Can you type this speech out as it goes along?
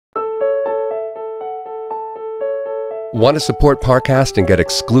Want to support Parcast and get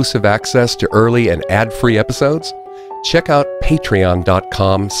exclusive access to early and ad-free episodes? Check out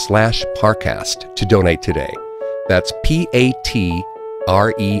patreon.com/Parcast to donate today. That's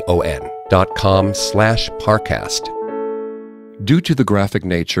patreon.com/Parcast. Due to the graphic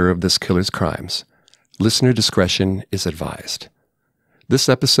nature of this killer's crimes, listener discretion is advised. This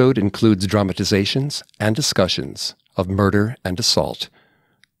episode includes dramatizations and discussions of murder and assault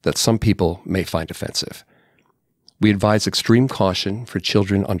that some people may find offensive. We advise extreme caution for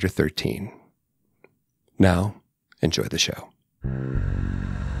children under 13. Now, enjoy the show.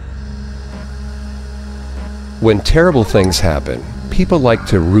 When terrible things happen, people like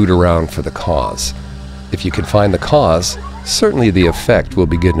to root around for the cause. If you can find the cause, certainly the effect will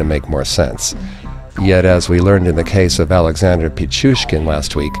begin to make more sense. Yet, as we learned in the case of Andrei Pichushkin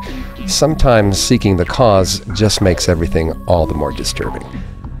last week, sometimes seeking the cause just makes everything all the more disturbing.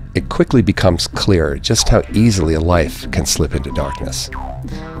 It quickly becomes clear just how easily a life can slip into darkness.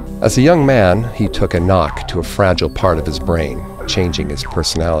 As a young man, he took a knock to a fragile part of his brain, changing his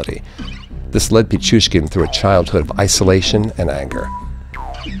personality. This led Pichushkin through a childhood of isolation and anger.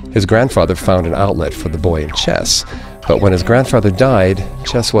 His grandfather found an outlet for the boy in chess, but when his grandfather died,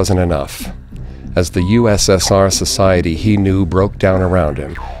 chess wasn't enough. As the USSR society he knew broke down around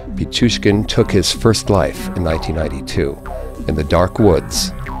him, Pichushkin took his first life in 1992, in the dark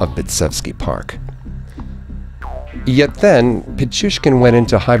woods of Bitsevsky Park. Yet then, Pichushkin went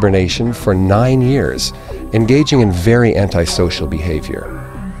into hibernation for 9 years, engaging in very antisocial behavior.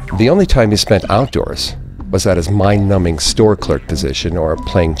 The only time he spent outdoors was at his mind-numbing store clerk position or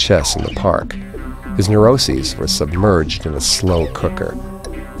playing chess in the park. His neuroses were submerged in a slow cooker.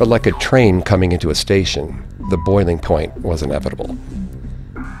 But like a train coming into a station, the boiling point was inevitable.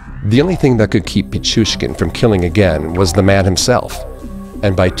 The only thing that could keep Pichushkin from killing again was the man himself.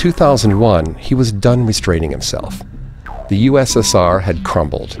 And by 2001, he was done restraining himself. The USSR had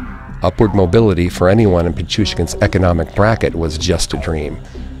crumbled. Upward mobility for anyone in Pichushkin's economic bracket was just a dream.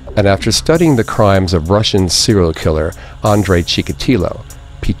 And after studying the crimes of Russian serial killer Andrei Chikatilo,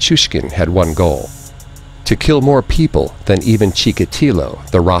 Pichushkin had one goal: to kill more people than even Chikatilo,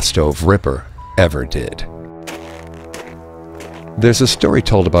 the Rostov Ripper, ever did. There's a story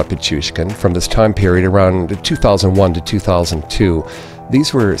told about Pichushkin from this time period around 2001 to 2002.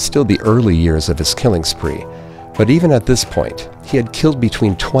 These were still the early years of his killing spree, but even at this point, he had killed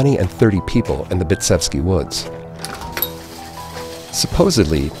between 20 and 30 people in the Bitsevsky woods.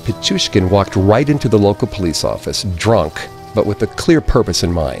 Supposedly, Pichushkin walked right into the local police office, drunk, but with a clear purpose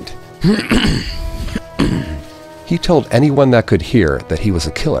in mind. He told anyone that could hear that he was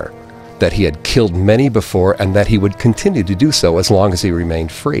a killer, that he had killed many before, and that he would continue to do so as long as he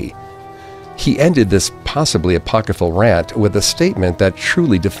remained free. He ended this possibly apocryphal rant with a statement that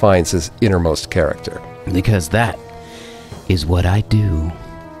truly defines his innermost character. Because that is what I do.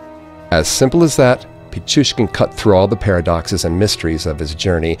 As simple as that, Pichushkin cut through all the paradoxes and mysteries of his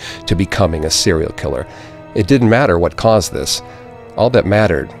journey to becoming a serial killer. It didn't matter what caused this. All that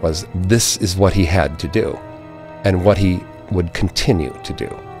mattered was this is what he had to do, and what he would continue to do,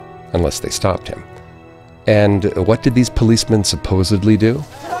 unless they stopped him. And what did these policemen supposedly do?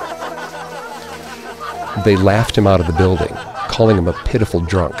 They laughed him out of the building, calling him a pitiful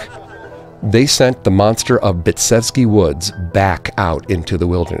drunk. They sent the monster of Bitsevsky Woods back out into the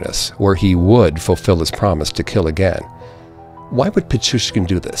wilderness, where he would fulfill his promise to kill again. Why would Pichushkin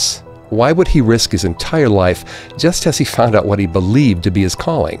do this? Why would he risk his entire life just as he found out what he believed to be his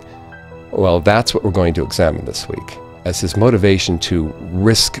calling? Well, that's what we're going to examine this week, as his motivation to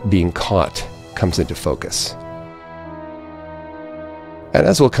risk being caught comes into focus. And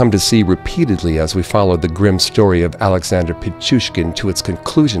as we'll come to see repeatedly as we follow the grim story of Andrei Pichushkin to its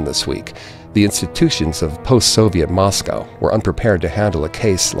conclusion this week, the institutions of post-Soviet Moscow were unprepared to handle a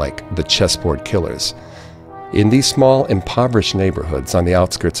case like the Chessboard killers. In these small, impoverished neighborhoods on the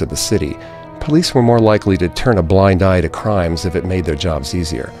outskirts of the city, police were more likely to turn a blind eye to crimes if it made their jobs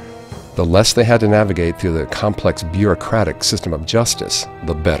easier. The less they had to navigate through the complex bureaucratic system of justice,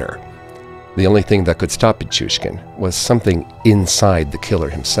 the better. The only thing that could stop Pichushkin was something inside the killer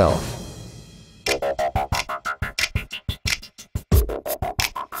himself.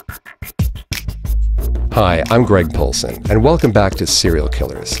 Hi, I'm Greg Polson, and welcome back to Serial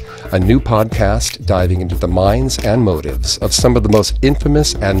Killers, a new podcast diving into the minds and motives of some of the most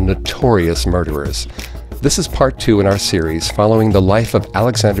infamous and notorious murderers. This is part 2 in our series following the life of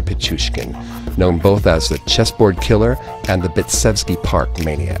Andrei Pichushkin, known both as the Chessboard Killer and the Bitsevsky Park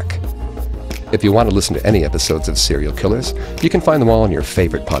Maniac. If you want to listen to any episodes of Serial Killers, you can find them all in your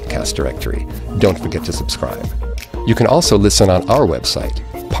favorite podcast directory. Don't forget to subscribe. You can also listen on our website,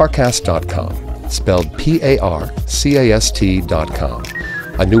 Parcast.com. spelled Parcast.com.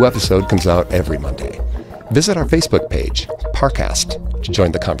 A new episode comes out every Monday. Visit our Facebook page, Parcast, to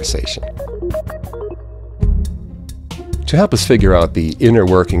join the conversation. To help us figure out the inner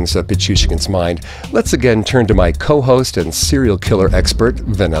workings of Pichushkin's mind, let's again turn to my co-host and serial killer expert,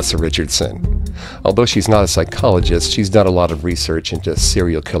 Vanessa Richardson. Although she's not a psychologist, she's done a lot of research into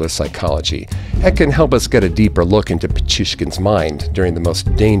serial killer psychology and can help us get a deeper look into Pichushkin's mind during the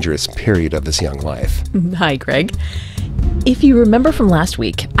most dangerous period of his young life. Hi, Greg. If you remember from last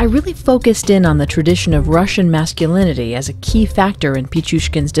week, I really focused in on the tradition of Russian masculinity as a key factor in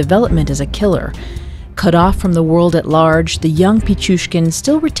Pichushkin's development as a killer. Cut off from the world at large, the young Pichushkin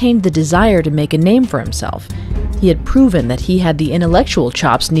still retained the desire to make a name for himself. He had proven that he had the intellectual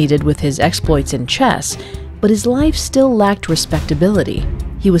chops needed with his exploits in chess, but his life still lacked respectability.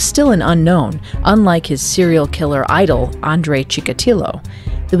 He was still an unknown, unlike his serial killer idol, Andrei Chikatilo.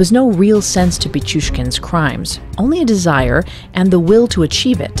 There was no real sense to Pichushkin's crimes, only a desire and the will to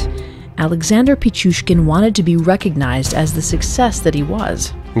achieve it. Alexander Pichushkin wanted to be recognized as the success that he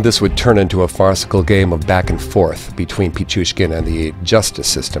was. This would turn into a farcical game of back and forth between Pichushkin and the justice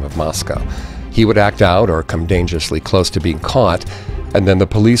system of Moscow. He would act out or come dangerously close to being caught, and then the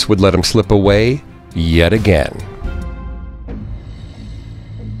police would let him slip away yet again.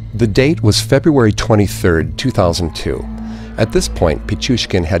 The date was February 23, 2002. At this point,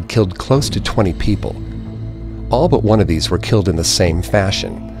 Pichushkin had killed close to 20 people. All but one of these were killed in the same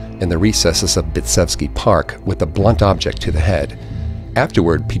fashion, in the recesses of Bitsevsky Park with a blunt object to the head.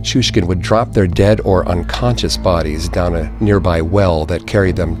 Afterward, Pichushkin would drop their dead or unconscious bodies down a nearby well that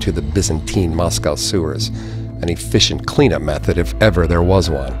carried them to the Byzantine Moscow sewers, an efficient cleanup method if ever there was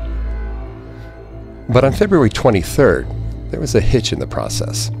one. But on February 23rd, there was a hitch in the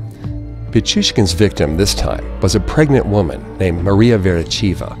process. Pichushkin's victim this time was a pregnant woman named Maria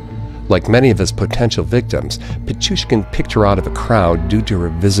Veracheva. Like many of his potential victims, Pichushkin picked her out of a crowd due to her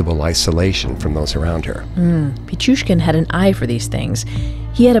visible isolation from those around her. Pichushkin had an eye for these things.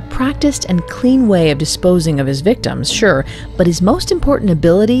 He had a practiced and clean way of disposing of his victims, sure, but his most important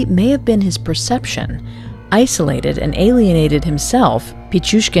ability may have been his perception. Isolated and alienated himself,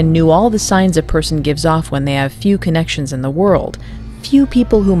 Pichushkin knew all the signs a person gives off when they have few connections in the world, few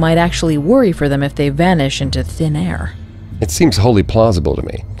people who might actually worry for them if they vanish into thin air. It seems wholly plausible to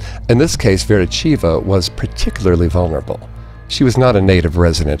me. In this case, Veracheva was particularly vulnerable. She was not a native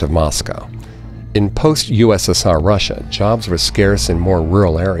resident of Moscow. In post-USSR Russia, jobs were scarce in more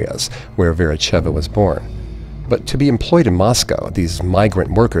rural areas where Veracheva was born. But to be employed in Moscow, these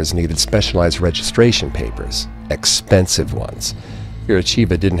migrant workers needed specialized registration papers, expensive ones.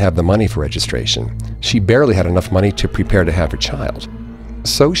 Veracheva didn't have the money for registration. She barely had enough money to prepare to have her child.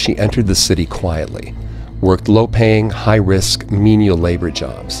 So she entered the city quietly, worked low-paying, high-risk, menial labor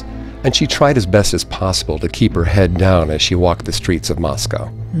jobs, and she tried as best as possible to keep her head down as she walked the streets of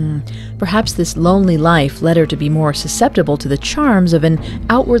Moscow. Perhaps this lonely life led her to be more susceptible to the charms of an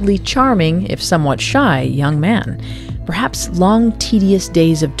outwardly charming, if somewhat shy, young man. Perhaps long, tedious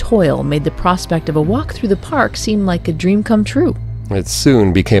days of toil made the prospect of a walk through the park seem like a dream come true. It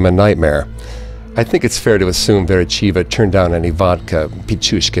soon became a nightmare. I think it's fair to assume Veracheva turned down any vodka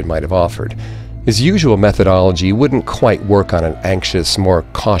Pichushkin might have offered. His usual methodology wouldn't quite work on an anxious, more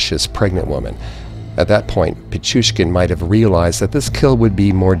cautious pregnant woman. At that point, Pichushkin might have realized that this kill would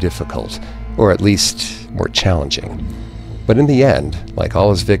be more difficult, or at least more challenging. But in the end, like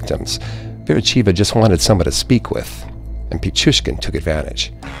all his victims, Veracheva just wanted someone to speak with, and Pichushkin took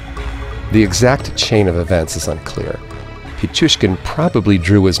advantage. The exact chain of events is unclear. Pichushkin probably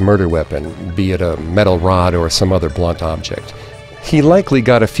drew his murder weapon, be it a metal rod or some other blunt object. He likely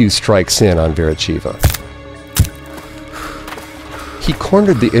got a few strikes in on Veracheva. He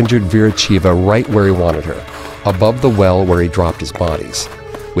cornered the injured Veracheva right where he wanted her, above the well where he dropped his bodies.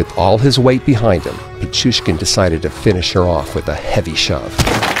 With all his weight behind him, Pichushkin decided to finish her off with a heavy shove.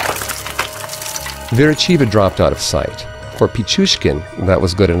 Veracheva dropped out of sight. For Pichushkin, that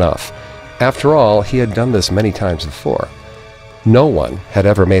was good enough. After all, he had done this many times before. No one had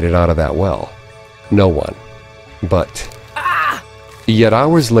ever made it out of that well. No one. But... Yet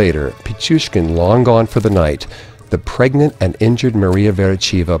hours later, Pichushkin long gone for the night, the pregnant and injured Maria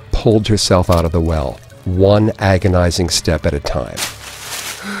Veracheva pulled herself out of the well, one agonizing step at a time.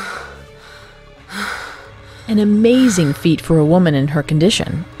 An amazing feat for a woman in her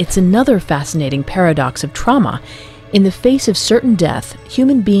condition. It's another fascinating paradox of trauma. In the face of certain death,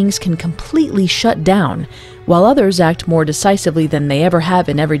 human beings can completely shut down, while others act more decisively than they ever have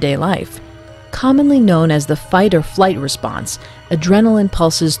in everyday life. Commonly known as the fight-or-flight response, adrenaline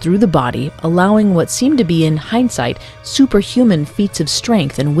pulses through the body, allowing what seem to be, in hindsight, superhuman feats of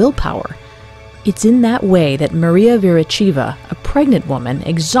strength and willpower. It's in that way that Maria Virachiva, a pregnant woman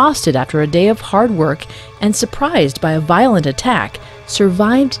exhausted after a day of hard work and surprised by a violent attack,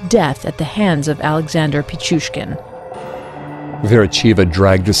 survived death at the hands of Alexander Pichushkin. Virachiva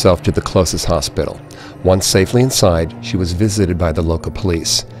dragged herself to the closest hospital. Once safely inside, she was visited by the local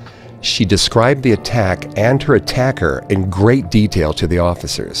police. She described the attack and her attacker in great detail to the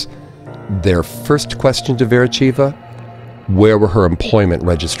officers. Their first question to Virachiva: where were her employment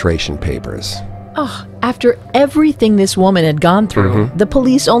registration papers? Oh, after everything this woman had gone through, the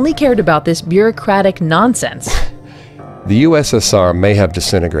police only cared about this bureaucratic nonsense. The USSR may have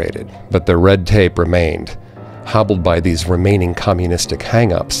disintegrated, but the red tape remained. Hobbled by these remaining communistic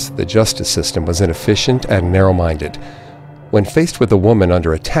hang-ups, the justice system was inefficient and narrow-minded. When faced with a woman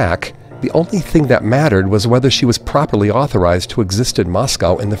under attack, the only thing that mattered was whether she was properly authorized to exist in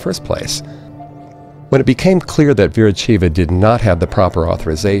Moscow in the first place. When it became clear that Virachiva did not have the proper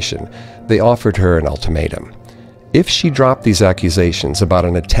authorization, they offered her an ultimatum. If she dropped these accusations about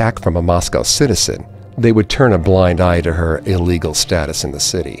an attack from a Moscow citizen, they would turn a blind eye to her illegal status in the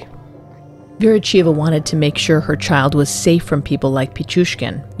city. Virachiva wanted to make sure her child was safe from people like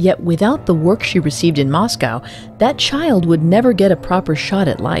Pichushkin, yet without the work she received in Moscow, that child would never get a proper shot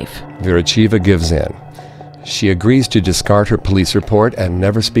at life. Virachiva gives in. She agrees to discard her police report and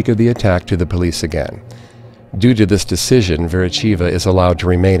never speak of the attack to the police again. Due to this decision, Virachiva is allowed to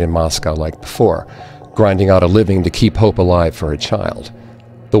remain in Moscow like before, grinding out a living to keep hope alive for her child.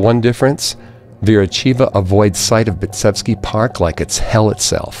 The one difference? Virachiva avoids sight of Bitsevsky Park like it's hell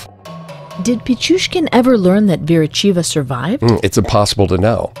itself. Did Pichushkin ever learn that Virachiva survived? It's impossible to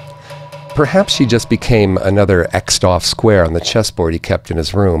know. Perhaps she just became another X'd-off square on the chessboard he kept in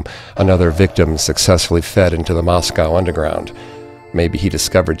his room, another victim successfully fed into the Moscow underground. Maybe he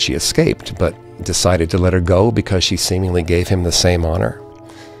discovered she escaped, but decided to let her go because she seemingly gave him the same honor.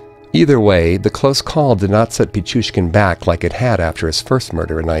 Either way, the close call did not set Pichushkin back like it had after his first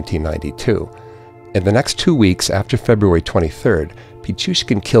murder in 1992. In the next 2 weeks after February 23rd,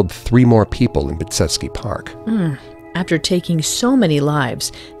 Pichushkin killed 3 more people in Bitsevsky Park. After taking so many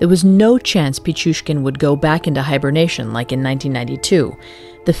lives, there was no chance Pichushkin would go back into hibernation like in 1992.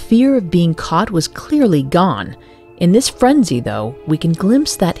 The fear of being caught was clearly gone. In this frenzy, though, we can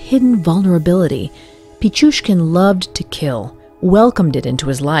glimpse that hidden vulnerability. Pichushkin loved to kill, welcomed it into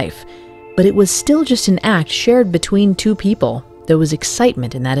his life. But it was still just an act shared between 2 people. There was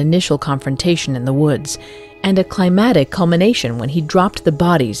excitement in that initial confrontation in the woods, and a climatic culmination when he dropped the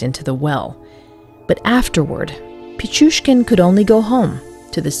bodies into the well. But afterward, Pichushkin could only go home,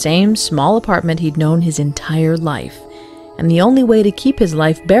 to the same small apartment he'd known his entire life. And the only way to keep his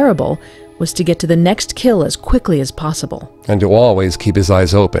life bearable was to get to the next kill as quickly as possible. And to always keep his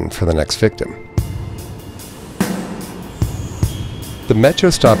eyes open for the next victim. The metro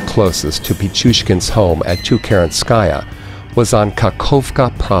stop closest to Pichushkin's home at Tukarenskaya was on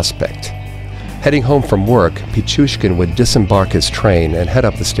Kakovka Prospect. Heading home from work, Pichushkin would disembark his train and head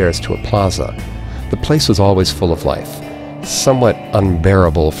up the stairs to a plaza. The place was always full of life, somewhat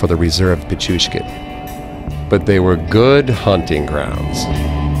unbearable for the reserved Pichushkin. But they were good hunting grounds.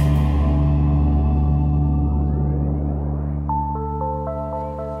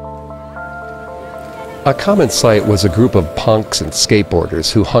 A common sight was a group of punks and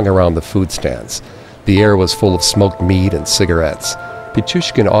skateboarders who hung around the food stands. The air was full of smoked meat and cigarettes.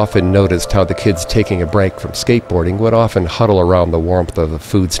 Pichushkin often noticed how the kids taking a break from skateboarding would often huddle around the warmth of the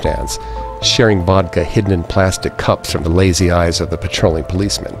food stands, sharing vodka hidden in plastic cups from the lazy eyes of the patrolling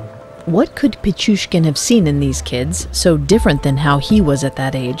policemen. What could Pichushkin have seen in these kids, so different than how he was at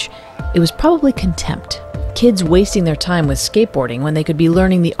that age? It was probably contempt. Kids wasting their time with skateboarding when they could be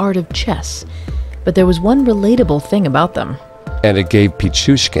learning the art of chess. But there was one relatable thing about them. And it gave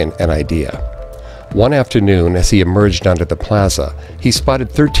Pichushkin an idea. One afternoon, as he emerged onto the plaza, he spotted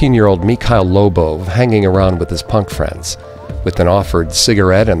 13-year-old Mikhail Lobov hanging around with his punk friends. With an offered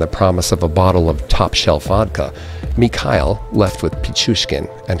cigarette and the promise of a bottle of top-shelf vodka, Mikhail left with Pichushkin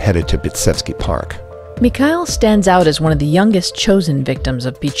and headed to Bitsevsky Park. Mikhail stands out as one of the youngest chosen victims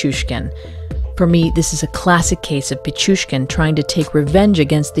of Pichushkin. For me, this is a classic case of Pichushkin trying to take revenge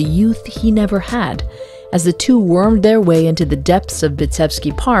against the youth he never had. As the two wormed their way into the depths of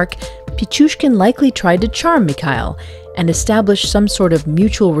Bitsevsky Park, Pichushkin likely tried to charm Mikhail and establish some sort of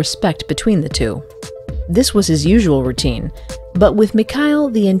mutual respect between the two. This was his usual routine, but with Mikhail,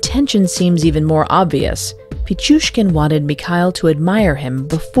 the intention seems even more obvious. Pichushkin wanted Mikhail to admire him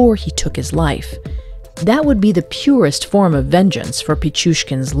before he took his life. That would be the purest form of vengeance for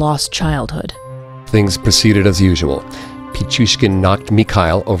Pichushkin's lost childhood. Things proceeded as usual. Pichushkin knocked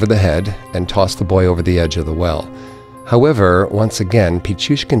Mikhail over the head and tossed the boy over the edge of the well. However, once again,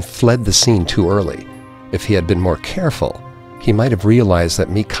 Pichushkin fled the scene too early. If he had been more careful, he might have realized that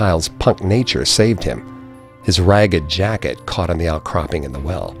Mikhail's punk nature saved him. His ragged jacket caught on the outcropping in the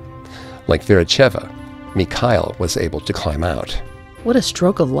well. Like Veracheva, Mikhail was able to climb out. What a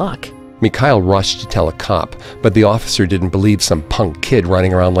stroke of luck. Mikhail rushed to tell a cop, but the officer didn't believe some punk kid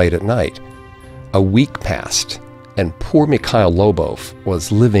running around late at night. A week passed, and poor Mikhail Lobov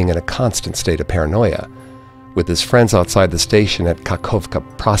was living in a constant state of paranoia. With his friends outside the station at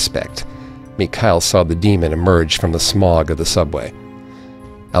Kakovka Prospect, Mikhail saw the demon emerge from the smog of the subway.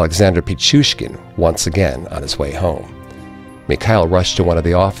 Alexander Pichushkin once again on his way home. Mikhail rushed to one of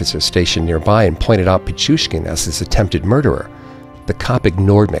the officers stationed nearby and pointed out Pichushkin as his attempted murderer. The cop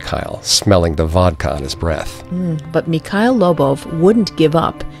ignored Mikhail, smelling the vodka on his breath. But Mikhail Lobov wouldn't give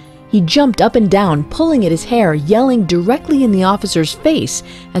up. He jumped up and down, pulling at his hair, yelling directly in the officer's face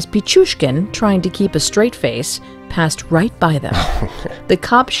as Pichushkin, trying to keep a straight face, passed right by them. The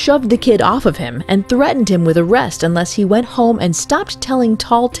cop shoved the kid off of him and threatened him with arrest unless he went home and stopped telling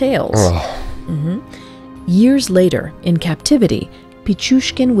tall tales. Years later, in captivity,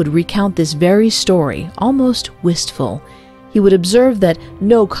 Pichushkin would recount this very story, almost wistful. He would observe that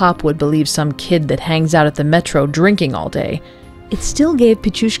no cop would believe some kid that hangs out at the metro drinking all day. It still gave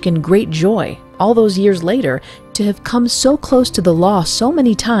Pichushkin great joy, all those years later, to have come so close to the law so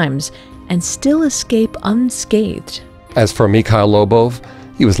many times and still escape unscathed. As for Mikhail Lobov,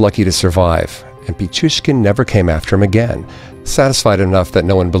 he was lucky to survive, and Pichushkin never came after him again, satisfied enough that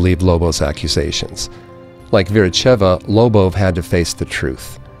no one believed Lobov's accusations. Like Veracheva, Lobov had to face the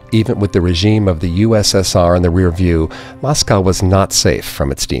truth. Even with the regime of the USSR in the rear view, Moscow was not safe from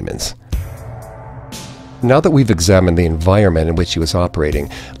its demons. Now that we've examined the environment in which he was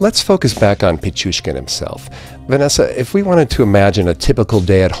operating, let's focus back on Pichushkin himself. Vanessa, if we wanted to imagine a typical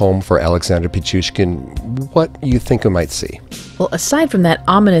day at home for Alexander Pichushkin, what do you think we might see? Well, aside from that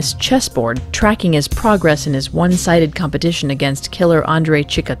ominous chessboard tracking his progress in his one-sided competition against killer Andrei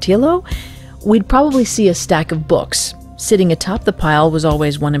Chikatilo, we'd probably see a stack of books. Sitting atop the pile was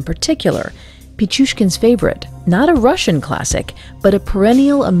always one in particular, Pichushkin's favorite, not a Russian classic, but a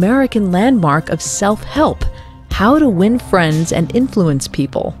perennial American landmark of self-help, How to Win Friends and Influence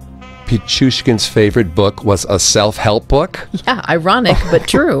People. Pichushkin's favorite book was a self-help book? Yeah, ironic, but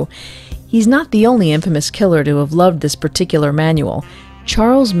true. He's not the only infamous killer to have loved this particular manual.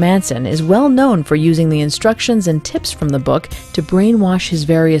 Charles Manson is well known for using the instructions and tips from the book to brainwash his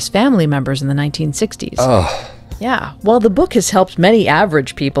various family members in the 1960s. Yeah, while the book has helped many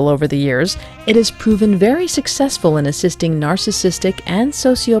average people over the years, it has proven very successful in assisting narcissistic and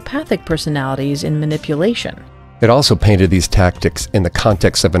sociopathic personalities in manipulation. It also painted these tactics in the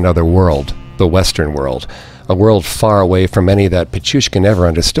context of another world, the Western world, a world far away from any that Pichushkin ever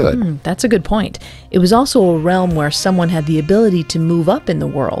understood. That's a good point. It was also a realm where someone had the ability to move up in the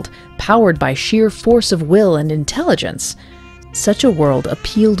world, powered by sheer force of will and intelligence. Such a world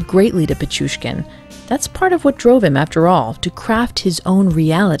appealed greatly to Pichushkin. That's part of what drove him, after all, to craft his own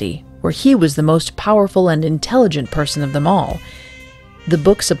reality, where he was the most powerful and intelligent person of them all. The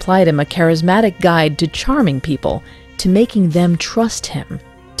book supplied him a charismatic guide to charming people, to making them trust him,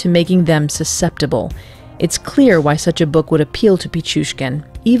 to making them susceptible. It's clear why such a book would appeal to Pichushkin,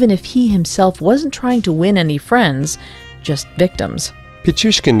 even if he himself wasn't trying to win any friends, just victims.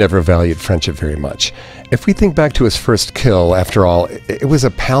 Pichushkin never valued friendship very much. If we think back to his first kill, after all, it was a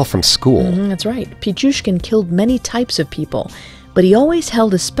pal from school. That's right. Pichushkin killed many types of people, but he always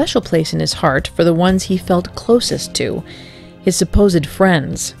held a special place in his heart for the ones he felt closest to. His supposed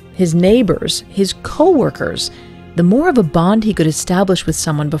friends, his neighbors, his co-workers. The more of a bond he could establish with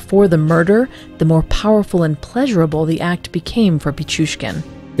someone before the murder, the more powerful and pleasurable the act became for Pichushkin.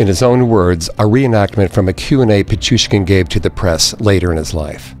 In his own words, a reenactment from a Q&A Pichushkin gave to the press later in his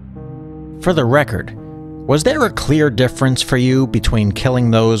life. For the record, was there a clear difference for you between killing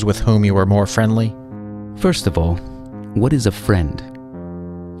those with whom you were more friendly? First of all, what is a friend?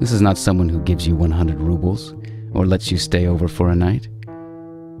 This is not someone who gives you 100 rubles or lets you stay over for a night.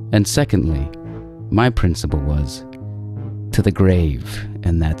 And secondly, my principle was, to the grave,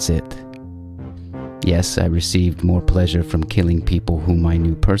 and that's it. Yes, I received more pleasure from killing people whom I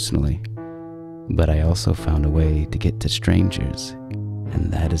knew personally, but I also found a way to get to strangers,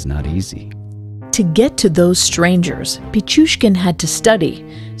 and that is not easy. To get to those strangers, Pichushkin had to study.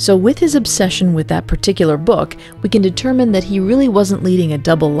 So with his obsession with that particular book, we can determine that he really wasn't leading a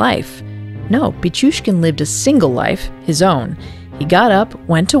double life. No, Pichushkin lived a single life, his own. He got up,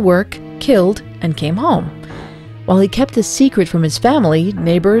 went to work, killed, and came home. While he kept the secret from his family,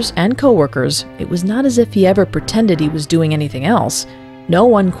 neighbors, and co-workers, it was not as if he ever pretended he was doing anything else. No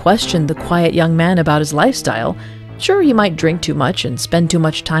one questioned the quiet young man about his lifestyle. Sure, he might drink too much and spend too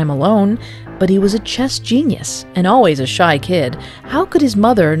much time alone, but he was a chess genius and always a shy kid. How could his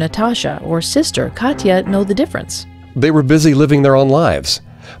mother, Natasha, or sister, Katya, know the difference? They were busy living their own lives.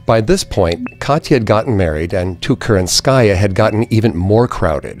 By this point, Katya had gotten married, and Tukurinskaya had gotten even more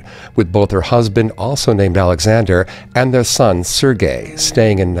crowded, with both her husband, also named Alexander, and their son, Sergei,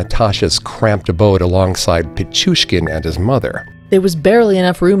 staying in Natasha's cramped abode alongside Pichushkin and his mother. There was barely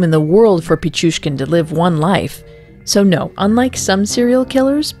enough room in the world for Pichushkin to live one life. So no, unlike some serial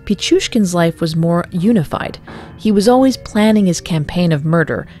killers, Pichushkin's life was more unified. He was always planning his campaign of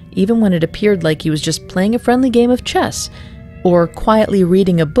murder, even when it appeared like he was just playing a friendly game of chess, or quietly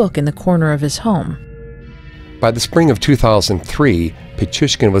reading a book in the corner of his home. By the spring of 2003,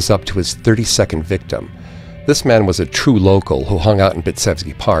 Pichushkin was up to his 32nd victim. This man was a true local who hung out in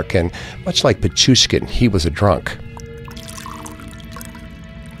Bitsevsky Park, and much like Pichushkin, he was a drunk.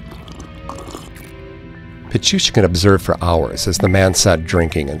 Pichushkin observed for hours as the man sat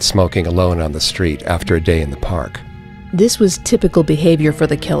drinking and smoking alone on the street after a day in the park. This was typical behavior for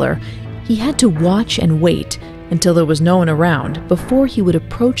the killer. He had to watch and wait until there was no one around before he would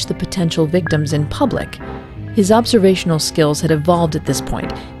approach the potential victims in public. His observational skills had evolved at this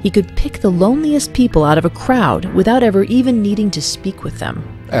point. He could pick the loneliest people out of a crowd without ever even needing to speak with them.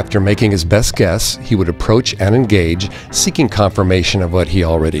 After making his best guess, he would approach and engage, seeking confirmation of what he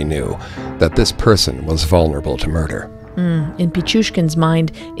already knew, that this person was vulnerable to murder. In Pichushkin's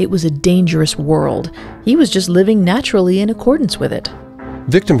mind, it was a dangerous world. He was just living naturally in accordance with it.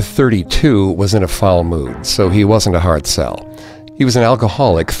 Victim 32 was in a foul mood, so he wasn't a hard sell. He was an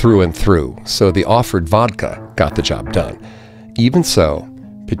alcoholic through and through, so the offered vodka got the job done. Even so,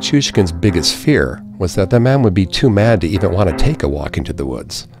 Pichushkin's biggest fear was that the man would be too mad to even want to take a walk into the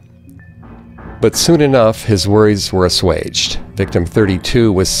woods. But soon enough, his worries were assuaged. Victim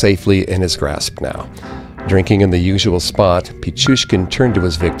 32 was safely in his grasp now. Drinking in the usual spot, Pichushkin turned to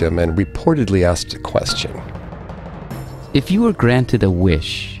his victim and reportedly asked a question. If you were granted a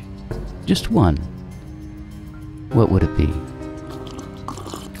wish, just one, what would it be?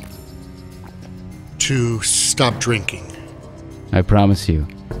 To stop drinking. I promise you,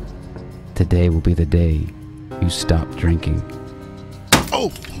 today will be the day you stop drinking.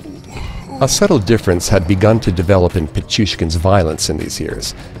 Oh! A subtle difference had begun to develop in Pichushkin's violence in these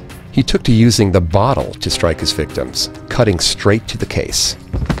years. He took to using the bottle to strike his victims, cutting straight to the case.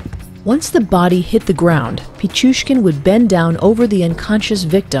 Once the body hit the ground, Pichushkin would bend down over the unconscious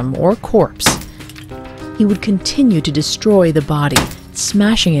victim or corpse. He would continue to destroy the body,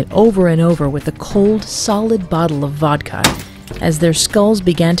 smashing it over and over with a cold, solid bottle of vodka. As their skulls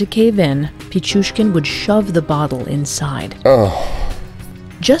began to cave in, Pichushkin would shove the bottle inside.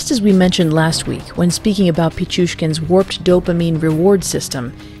 Just as we mentioned last week when speaking about Pichushkin's warped dopamine reward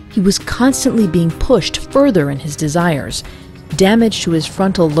system, he was constantly being pushed further in his desires. Damage to his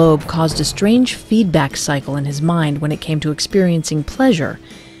frontal lobe caused a strange feedback cycle in his mind when it came to experiencing pleasure.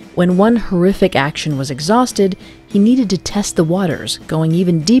 When one horrific action was exhausted, he needed to test the waters, going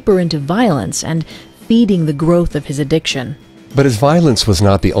even deeper into violence and feeding the growth of his addiction. But his violence was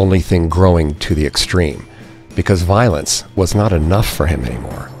not the only thing growing to the extreme, because violence was not enough for him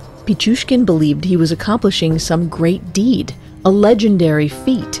anymore. Pichushkin believed he was accomplishing some great deed, a legendary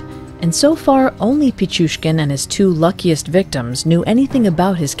feat, and so far only Pichushkin and his two luckiest victims knew anything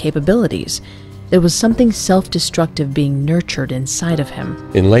about his capabilities. There was something self-destructive being nurtured inside of him.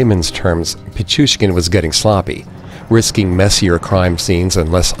 In layman's terms, Pichushkin was getting sloppy, risking messier crime scenes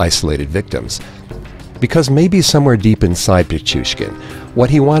and less isolated victims. Because maybe somewhere deep inside Pichushkin, what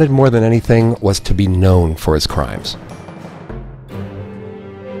he wanted more than anything was to be known for his crimes.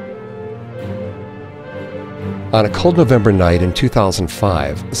 On a cold November night in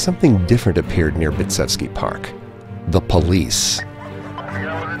 2005, something different appeared near Bitsevsky Park. The police.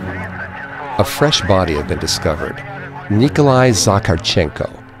 A fresh body had been discovered. Nikolai Zakharchenko,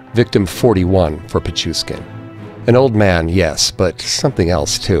 victim 41 for Pichushkin. An old man, yes, but something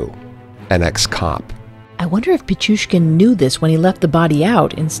else too. An ex-cop. I wonder if Pichushkin knew this when he left the body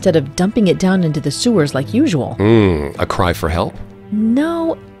out instead of dumping it down into the sewers like usual. A cry for help?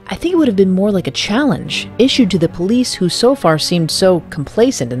 No, I think it would have been more like a challenge, issued to the police who so far seemed so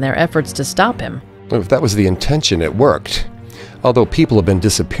complacent in their efforts to stop him. If that was the intention, it worked. Although people have been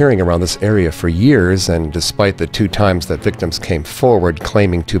disappearing around this area for years, and despite the 2 times that victims came forward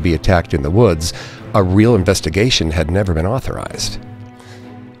claiming to be attacked in the woods, a real investigation had never been authorized.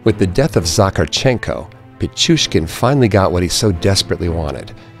 With the death of Zakharchenko, Pichushkin finally got what he so desperately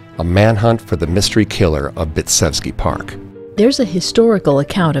wanted, a manhunt for the mystery killer of Bitsevsky Park. There's a historical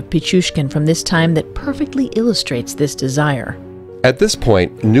account of Pichushkin from this time that perfectly illustrates this desire. At this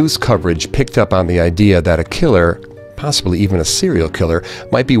point, news coverage picked up on the idea that a killer possibly even a serial killer,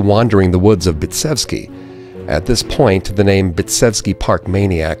 might be wandering the woods of Bitsevsky. At this point, the name Bitsevsky Park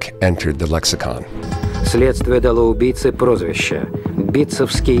Maniac entered the lexicon. Следствие дало убийце прозвище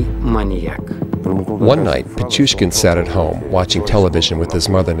 «Битцевский маньяк». One night, Pichushkin sat at home, watching television with his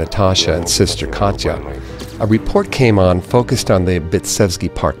mother Natasha and sister Katya. A report came on focused on the Bitsevsky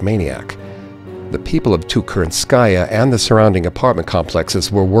Park Maniac. The people of Tukurinskaya and the surrounding apartment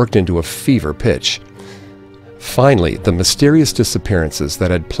complexes were worked into a fever pitch. Finally, the mysterious disappearances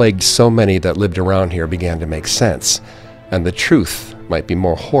that had plagued so many that lived around here began to make sense, and the truth might be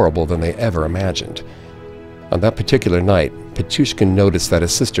more horrible than they ever imagined. On that particular night, Pichushkin noticed that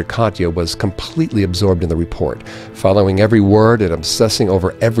his sister Katya was completely absorbed in the report, following every word and obsessing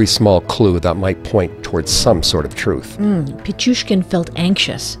over every small clue that might point towards some sort of truth. Pichushkin felt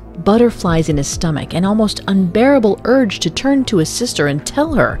anxious, butterflies in his stomach, an almost unbearable urge to turn to his sister and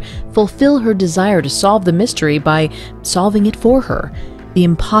tell her, fulfill her desire to solve the mystery by solving it for her. The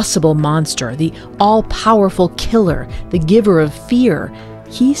impossible monster, the all-powerful killer, the giver of fear.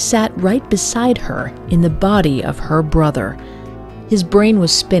 He sat right beside her in the body of her brother. His brain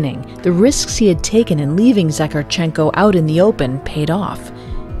was spinning. The risks he had taken in leaving Zakharchenko out in the open paid off.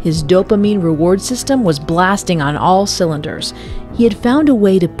 His dopamine reward system was blasting on all cylinders. He had found a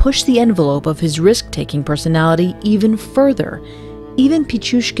way to push the envelope of his risk-taking personality even further. Even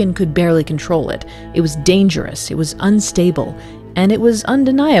Pichushkin could barely control it. It was dangerous, it was unstable, and it was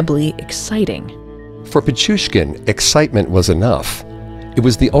undeniably exciting. For Pichushkin, excitement was enough. It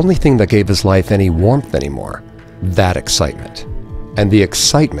was the only thing that gave his life any warmth anymore. That excitement. And the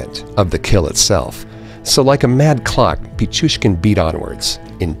excitement of the kill itself. So like a mad clock, Pichushkin beat onwards,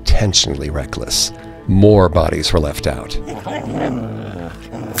 intentionally reckless. More bodies were left out.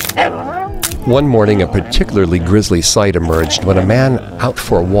 One morning, a particularly grisly sight emerged when a man out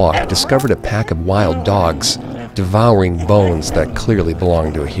for a walk discovered a pack of wild dogs devouring bones that clearly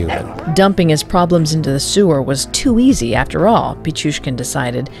belonged to a human. Dumping his problems into the sewer was too easy after all, Pichushkin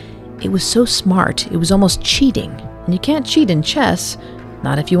decided. It was so smart, it was almost cheating. And you can't cheat in chess,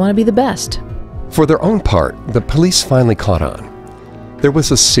 not if you want to be the best. For their own part, the police finally caught on. There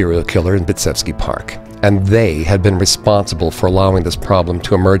was a serial killer in Bitsevsky Park, and they had been responsible for allowing this problem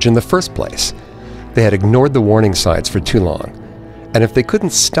to emerge in the first place. They had ignored the warning signs for too long. And if they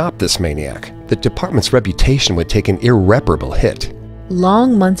couldn't stop this maniac, the department's reputation would take an irreparable hit.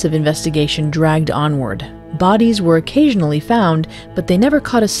 Long months of investigation dragged onward. Bodies were occasionally found, but they never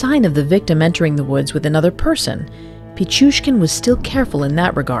caught a sign of the victim entering the woods with another person. Pichushkin was still careful in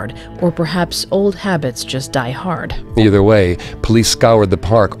that regard, or perhaps old habits just die hard. Either way, police scoured the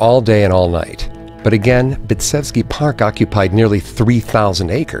park all day and all night. But again, Bitsevsky Park occupied nearly 3,000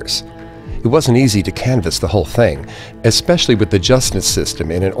 acres. It wasn't easy to canvass the whole thing, especially with the justice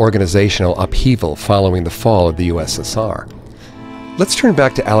system in an organizational upheaval following the fall of the USSR. Let's turn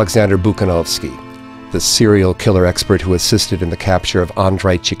back to Alexander Bukhanovsky, the serial killer expert who assisted in the capture of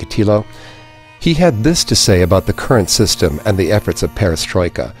Andrei Chikatilo. He had this to say about the current system and the efforts of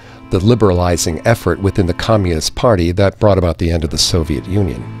perestroika, the liberalizing effort within the Communist Party that brought about the end of the Soviet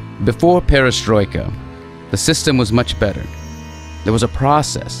Union. Before perestroika, the system was much better. There was a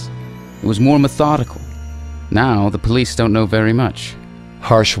process. It was more methodical. Now, the police don't know very much.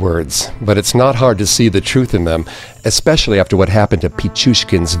 Harsh words, but it's not hard to see the truth in them, especially after what happened to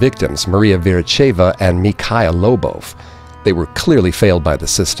Pichushkin's victims, Maria Viracheva and Mikhail Lobov. They were clearly failed by the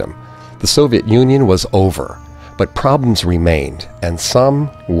system. The Soviet Union was over, but problems remained, and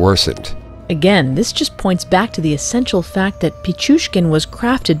some worsened. Again, this just points back to the essential fact that Pichushkin was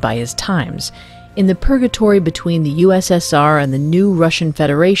crafted by his times. In the purgatory between the USSR and the new Russian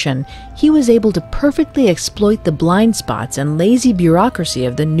Federation, he was able to perfectly exploit the blind spots and lazy bureaucracy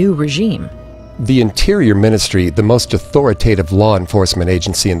of the new regime. The Interior Ministry, the most authoritative law enforcement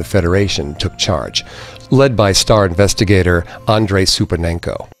agency in the Federation, took charge, led by star investigator Andrei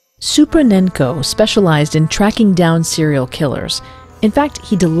Supernenko. Supernenko specialized in tracking down serial killers. In fact,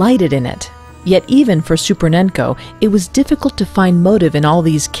 he delighted in it. Yet even for Supernenko, it was difficult to find motive in all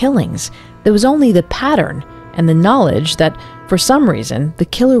these killings. There was only the pattern and the knowledge that, for some reason, the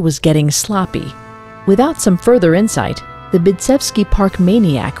killer was getting sloppy. Without some further insight, the Bitsevsky Park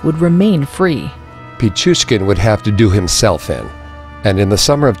maniac would remain free. Pichushkin would have to do himself in. And in the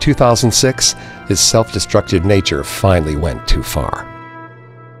summer of 2006, his self-destructive nature finally went too far.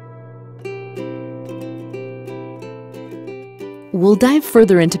 We'll dive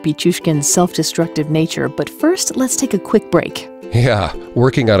further into Pichushkin's self-destructive nature, but first, let's take a quick break. Yeah,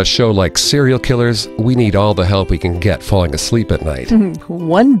 working on a show like Serial Killers, we need all the help we can get falling asleep at night.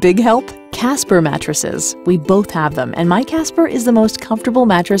 One big help? Casper mattresses. We both have them, and my Casper is the most comfortable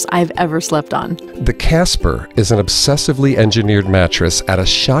mattress I've ever slept on. The Casper is an obsessively engineered mattress at a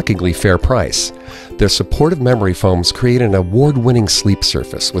shockingly fair price. Their supportive memory foams create an award-winning sleep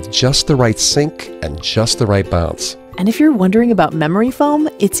surface with just the right sink and just the right bounce. And if you're wondering about memory foam,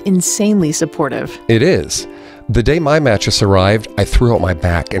 it's insanely supportive. It is. The day my mattress arrived, I threw out my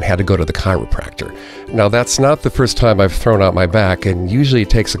back and had to go to the chiropractor. Now, that's not the first time I've thrown out my back, and usually it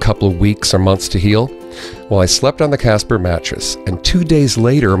takes a couple of weeks or months to heal. Well, I slept on the Casper mattress, and 2 days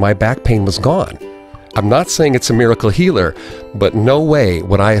later, my back pain was gone. I'm not saying it's a miracle healer, but no way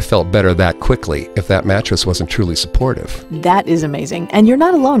would I have felt better that quickly if that mattress wasn't truly supportive. That is amazing. And you're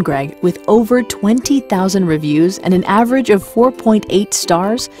not alone, Greg. With over 20,000 reviews and an average of 4.8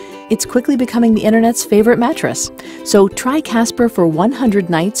 stars, it's quickly becoming the internet's favorite mattress. So try Casper for 100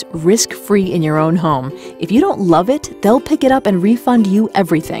 nights risk-free in your own home. If you don't love it, they'll pick it up and refund you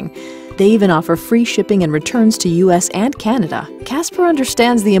everything. They even offer free shipping and returns to US and Canada. Casper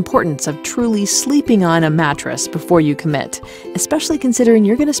understands the importance of truly sleeping on a mattress before you commit, especially considering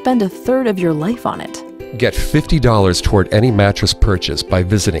you're going to spend a third of your life on it. Get $50 toward any mattress purchase by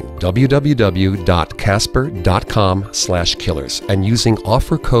visiting www.casper.com/killers and using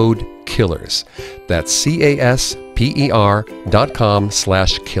offer code KILLERS. That's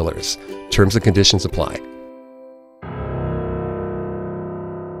CASPER.com/killers. Terms and conditions apply.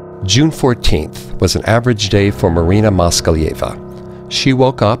 June 14th was an average day for Marina Moskalyeva. She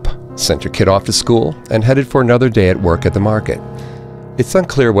woke up, sent her kid off to school, and headed for another day at work at the market. It's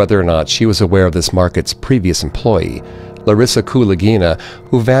unclear whether or not she was aware of this market's previous employee, Larissa Kulagina,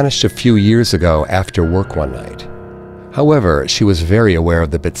 who vanished a few years ago after work one night. However, she was very aware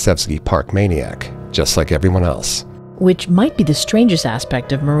of the Bitsevsky Park maniac, just like everyone else. Which might be the strangest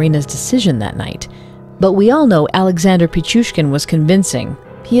aspect of Marina's decision that night. But we all know Alexander Pichushkin was convincing.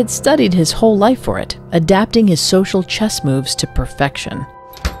 He had studied his whole life for it, adapting his social chess moves to perfection.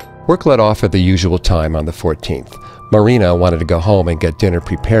 Work let off at the usual time on the 14th. Marina wanted to go home and get dinner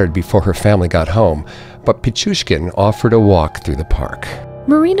prepared before her family got home, but Pichushkin offered a walk through the park.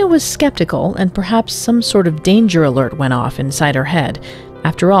 Marina was skeptical, and perhaps some sort of danger alert went off inside her head.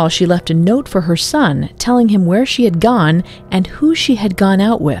 After all, she left a note for her son, telling him where she had gone and who she had gone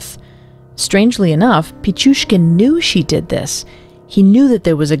out with. Strangely enough, Pichushkin knew she did this. He knew that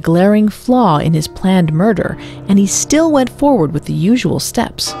there was a glaring flaw in his planned murder, and he still went forward with the usual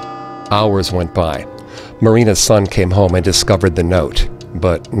steps. Hours went by. Marina's son came home and discovered the note,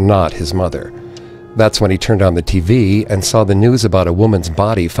 but not his mother. That's when he turned on the TV and saw the news about a woman's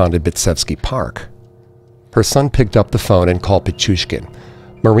body found at Bitsevsky Park. Her son picked up the phone and called Pichushkin.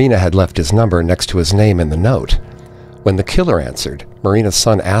 Marina had left his number next to his name in the note. When the killer answered, Marina's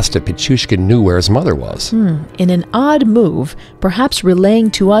son asked if Pichushkin knew where his mother was. In an odd move, perhaps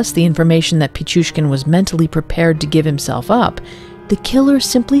relaying to us the information that Pichushkin was mentally prepared to give himself up, the killer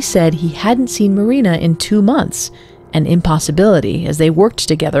simply said he hadn't seen Marina in 2 months, an impossibility as they worked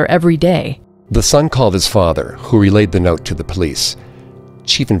together every day. The son called his father, who relayed the note to the police.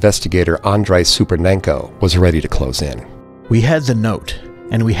 Chief Investigator Andrei Chikatilo was ready to close in. We had the note,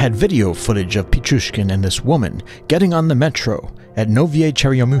 and we had video footage of Pichushkin and this woman getting on the metro at Novye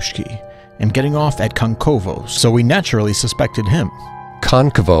Cheryomushki and getting off at Konkovo, so we naturally suspected him.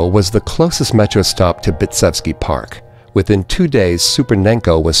 Konkovo was the closest metro stop to Bitsevsky Park. Within 2 days,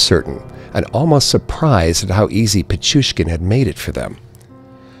 Supernenko was certain, and almost surprised at how easy Pichushkin had made it for them.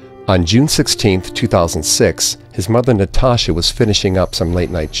 On June 16, 2006, his mother Natasha was finishing up some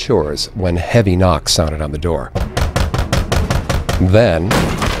late-night chores when heavy knocks sounded on the door. Then,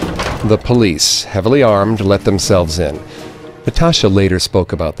 the police, heavily armed, let themselves in. Natasha later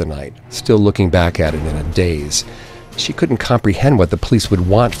spoke about the night, still looking back at it in a daze. She couldn't comprehend what the police would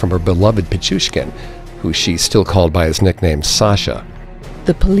want from her beloved Pichushkin, who she still called by his nickname Sasha.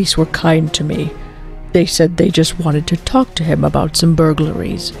 The police were kind to me. They said they just wanted to talk to him about some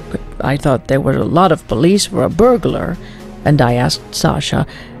burglaries. But I thought there were a lot of police for a burglar. And I asked Sasha,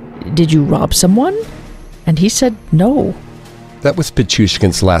 "Did you rob someone?" And he said no. That was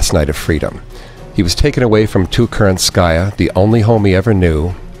Pichushkin's last night of freedom. He was taken away from Tukharanskaya, the only home he ever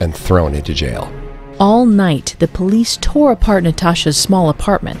knew, and thrown into jail. All night, the police tore apart Natasha's small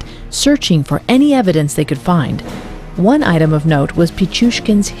apartment, searching for any evidence they could find. One item of note was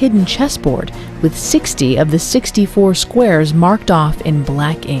Pichushkin's hidden chessboard, with 60 of the 64 squares marked off in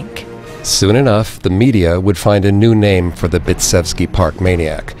black ink. Soon enough, the media would find a new name for the Bitsevsky Park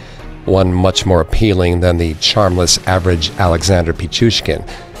maniac, one much more appealing than the charmless average Alexander Pichushkin.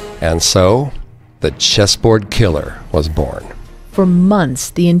 And so, the Chessboard Killer was born. For months,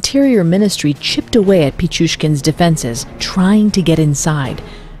 the Interior Ministry chipped away at Pichushkin's defenses, trying to get inside.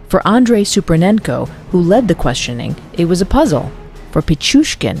 For Andrei Supernenko, who led the questioning, it was a puzzle. For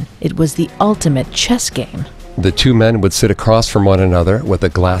Pichushkin, it was the ultimate chess game. The two men would sit across from one another with a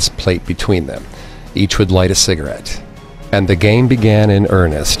glass plate between them. Each would light a cigarette. And the game began in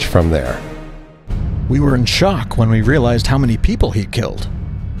earnest from there. We were in shock when we realized how many people he'd killed.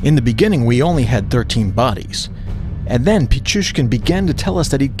 In the beginning, we only had 13 bodies. And then Pichushkin began to tell us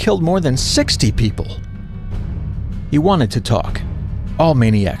that he'd killed more than 60 people. He wanted to talk. All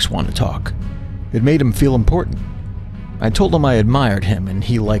maniacs want to talk. It made him feel important. I told him I admired him, and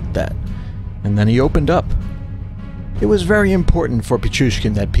he liked that. And then he opened up. It was very important for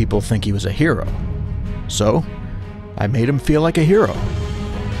Pichushkin that people think he was a hero. So, I made him feel like a hero.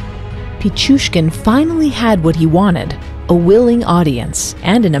 Pichushkin finally had what he wanted, a willing audience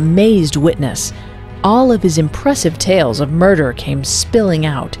and an amazed witness. All of his impressive tales of murder came spilling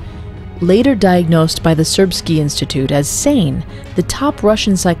out. Later diagnosed by the Serbsky Institute as sane, the top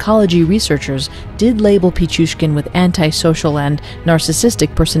Russian psychology researchers did label Pichushkin with antisocial and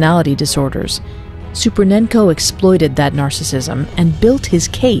narcissistic personality disorders. Supernenko exploited that narcissism and built his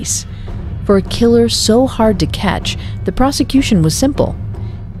case. For a killer so hard to catch, the prosecution was simple.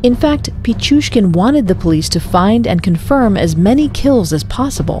 In fact, Pichushkin wanted the police to find and confirm as many kills as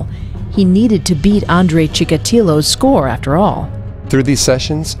possible. He needed to beat Andrei Chikatilo's score, after all. Through these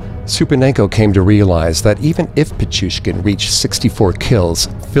sessions, Supernenko came to realize that even if Pichushkin reached 64 kills,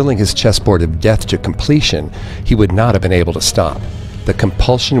 filling his chessboard of death to completion, he would not have been able to stop. The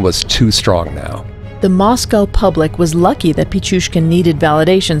compulsion was too strong now. The Moscow public was lucky that Pichushkin needed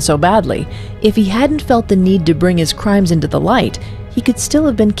validation so badly. If he hadn't felt the need to bring his crimes into the light, he could still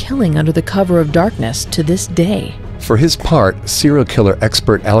have been killing under the cover of darkness to this day. For his part, serial killer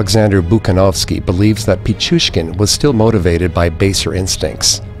expert Alexander Bukhanovsky believes that Pichushkin was still motivated by baser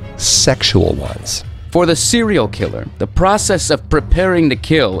instincts, sexual ones. For the serial killer, the process of preparing to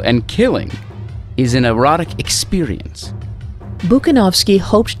kill and killing is an erotic experience. Bukhanovsky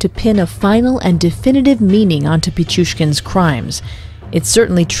hoped to pin a final and definitive meaning onto Pichushkin's crimes. It's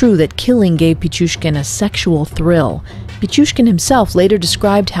certainly true that killing gave Pichushkin a sexual thrill. Pichushkin himself later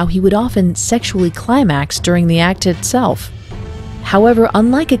described how he would often sexually climax during the act itself. However,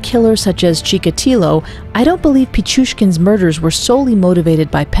 unlike a killer such as Chikatilo, I don't believe Pichushkin's murders were solely motivated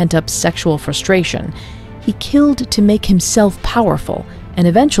by pent-up sexual frustration. He killed to make himself powerful, and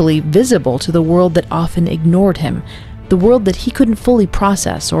eventually visible to the world that often ignored him, the world that he couldn't fully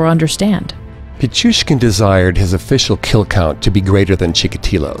process or understand. Pichushkin desired his official kill count to be greater than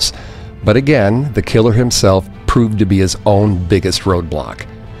Chikatilo's. But again, the killer himself proved to be his own biggest roadblock.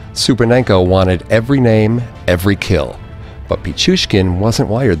 Supernenko wanted every name, every kill. But Pichushkin wasn't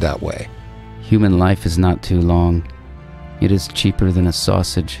wired that way. Human life is not too long. It is cheaper than a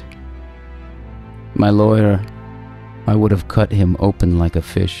sausage. My lawyer, I would have cut him open like a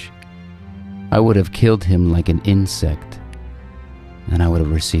fish. I would have killed him like an insect. And I would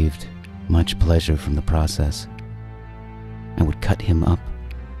have received much pleasure from the process. I would cut him up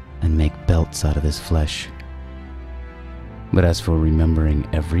and make belts out of his flesh. But as for remembering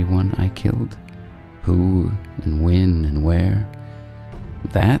everyone I killed, who and when and where,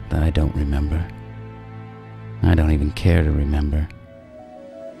 that I don't remember. I don't even care to remember.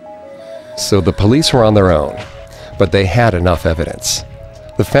 So the police were on their own, but they had enough evidence.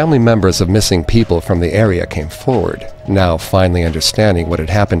 The family members of missing people from the area came forward, now finally understanding what had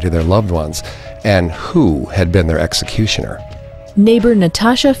happened to their loved ones and who had been their executioner. Neighbor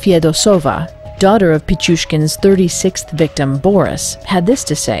Natasha Fiedosova, daughter of Pichushkin's 36th victim, Boris, had this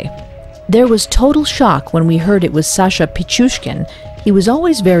to say. There was total shock when we heard it was Sasha Pichushkin. He was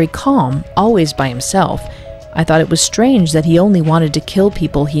always very calm, always by himself. I thought it was strange that he only wanted to kill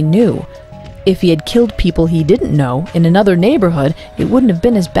people he knew. If he had killed people he didn't know in another neighborhood, it wouldn't have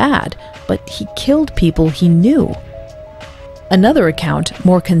been as bad, but he killed people he knew. Another account,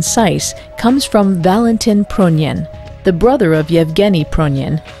 more concise, comes from Valentin Pronyin, the brother of Yevgeny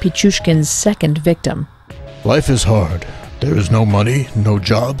Pronyin, Pichushkin's second victim. Life is hard. There is no money, no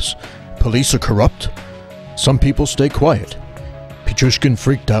jobs. Police are corrupt. Some people stay quiet. Pichushkin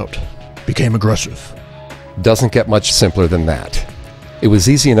freaked out, became aggressive. Doesn't get much simpler than that. It was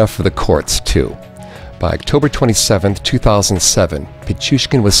easy enough for the courts, too. By October 27, 2007,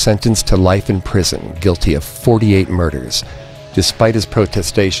 Pichushkin was sentenced to life in prison, guilty of 48 murders, despite his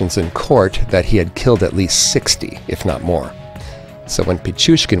protestations in court that he had killed at least 60, if not more. So when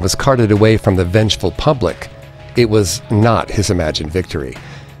Pichushkin was carted away from the vengeful public, it was not his imagined victory.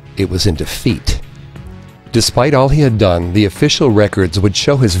 It was in defeat. Despite all he had done, the official records would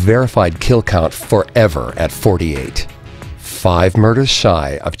show his verified kill count forever at 48. 5 murders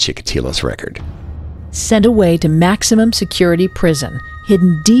shy of Chikatilo's record. Sent away to maximum security prison,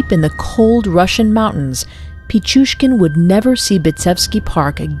 hidden deep in the cold Russian mountains, Pichushkin would never see Bitsevsky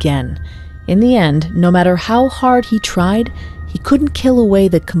Park again. In the end, no matter how hard he tried, he couldn't kill away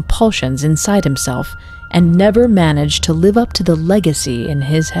the compulsions inside himself and never managed to live up to the legacy in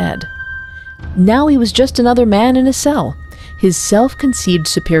his head. Now he was just another man in a cell. His self-conceived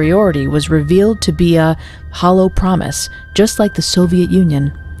superiority was revealed to be a hollow promise, just like the Soviet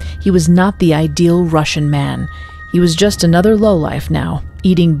Union. He was not the ideal Russian man. He was just another lowlife now,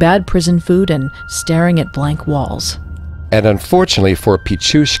 eating bad prison food and staring at blank walls. And unfortunately for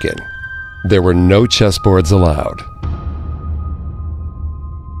Pichushkin, there were no chessboards allowed.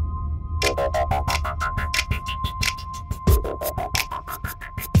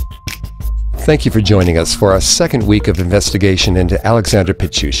 Thank you for joining us for our second week of investigation into Alexander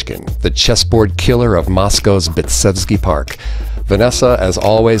Pichushkin, the chessboard killer of Moscow's Bitsevsky Park. Vanessa, as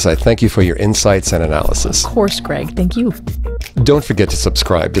always, I thank you for your insights and analysis. Of course, Greg. Thank you. Don't forget to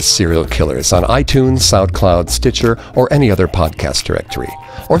subscribe to Serial Killers on iTunes, SoundCloud, Stitcher, or any other podcast directory,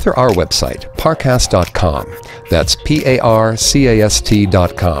 or through our website, Parcast.com. That's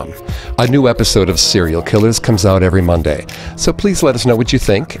Parcast.com. A new episode of Serial Killers comes out every Monday, so please let us know what you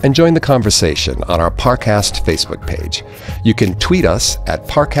think and join the conversation on our Parcast Facebook page. You can tweet us at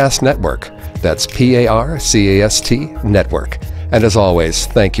Parcast Network. That's Parcast Network. And as always,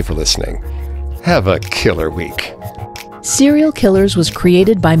 thank you for listening. Have a killer week. Serial Killers was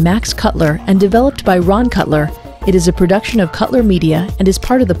created by Max Cutler and developed by Ron Cutler. It is a production of Cutler Media and is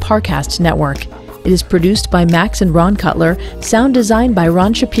part of the Parcast Network. It is produced by Max and Ron Cutler, sound designed by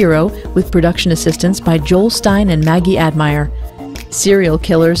Ron Shapiro, with production assistance by Joel Stein and Maggie Admire. Serial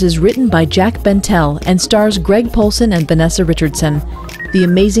Killers is written by Jack Bentel and stars Greg Polson and Vanessa Richardson. The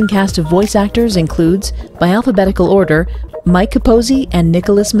amazing cast of voice actors includes, by alphabetical order, Mike Capozzi and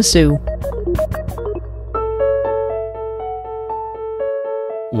Nicholas Massou.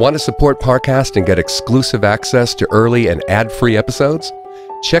 Want to support Parcast and get exclusive access to early and ad-free episodes?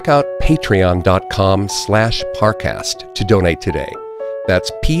 Check out patreon.com/Parcast to donate today.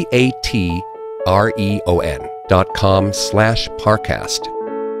 That's Patreon.com/Parcast.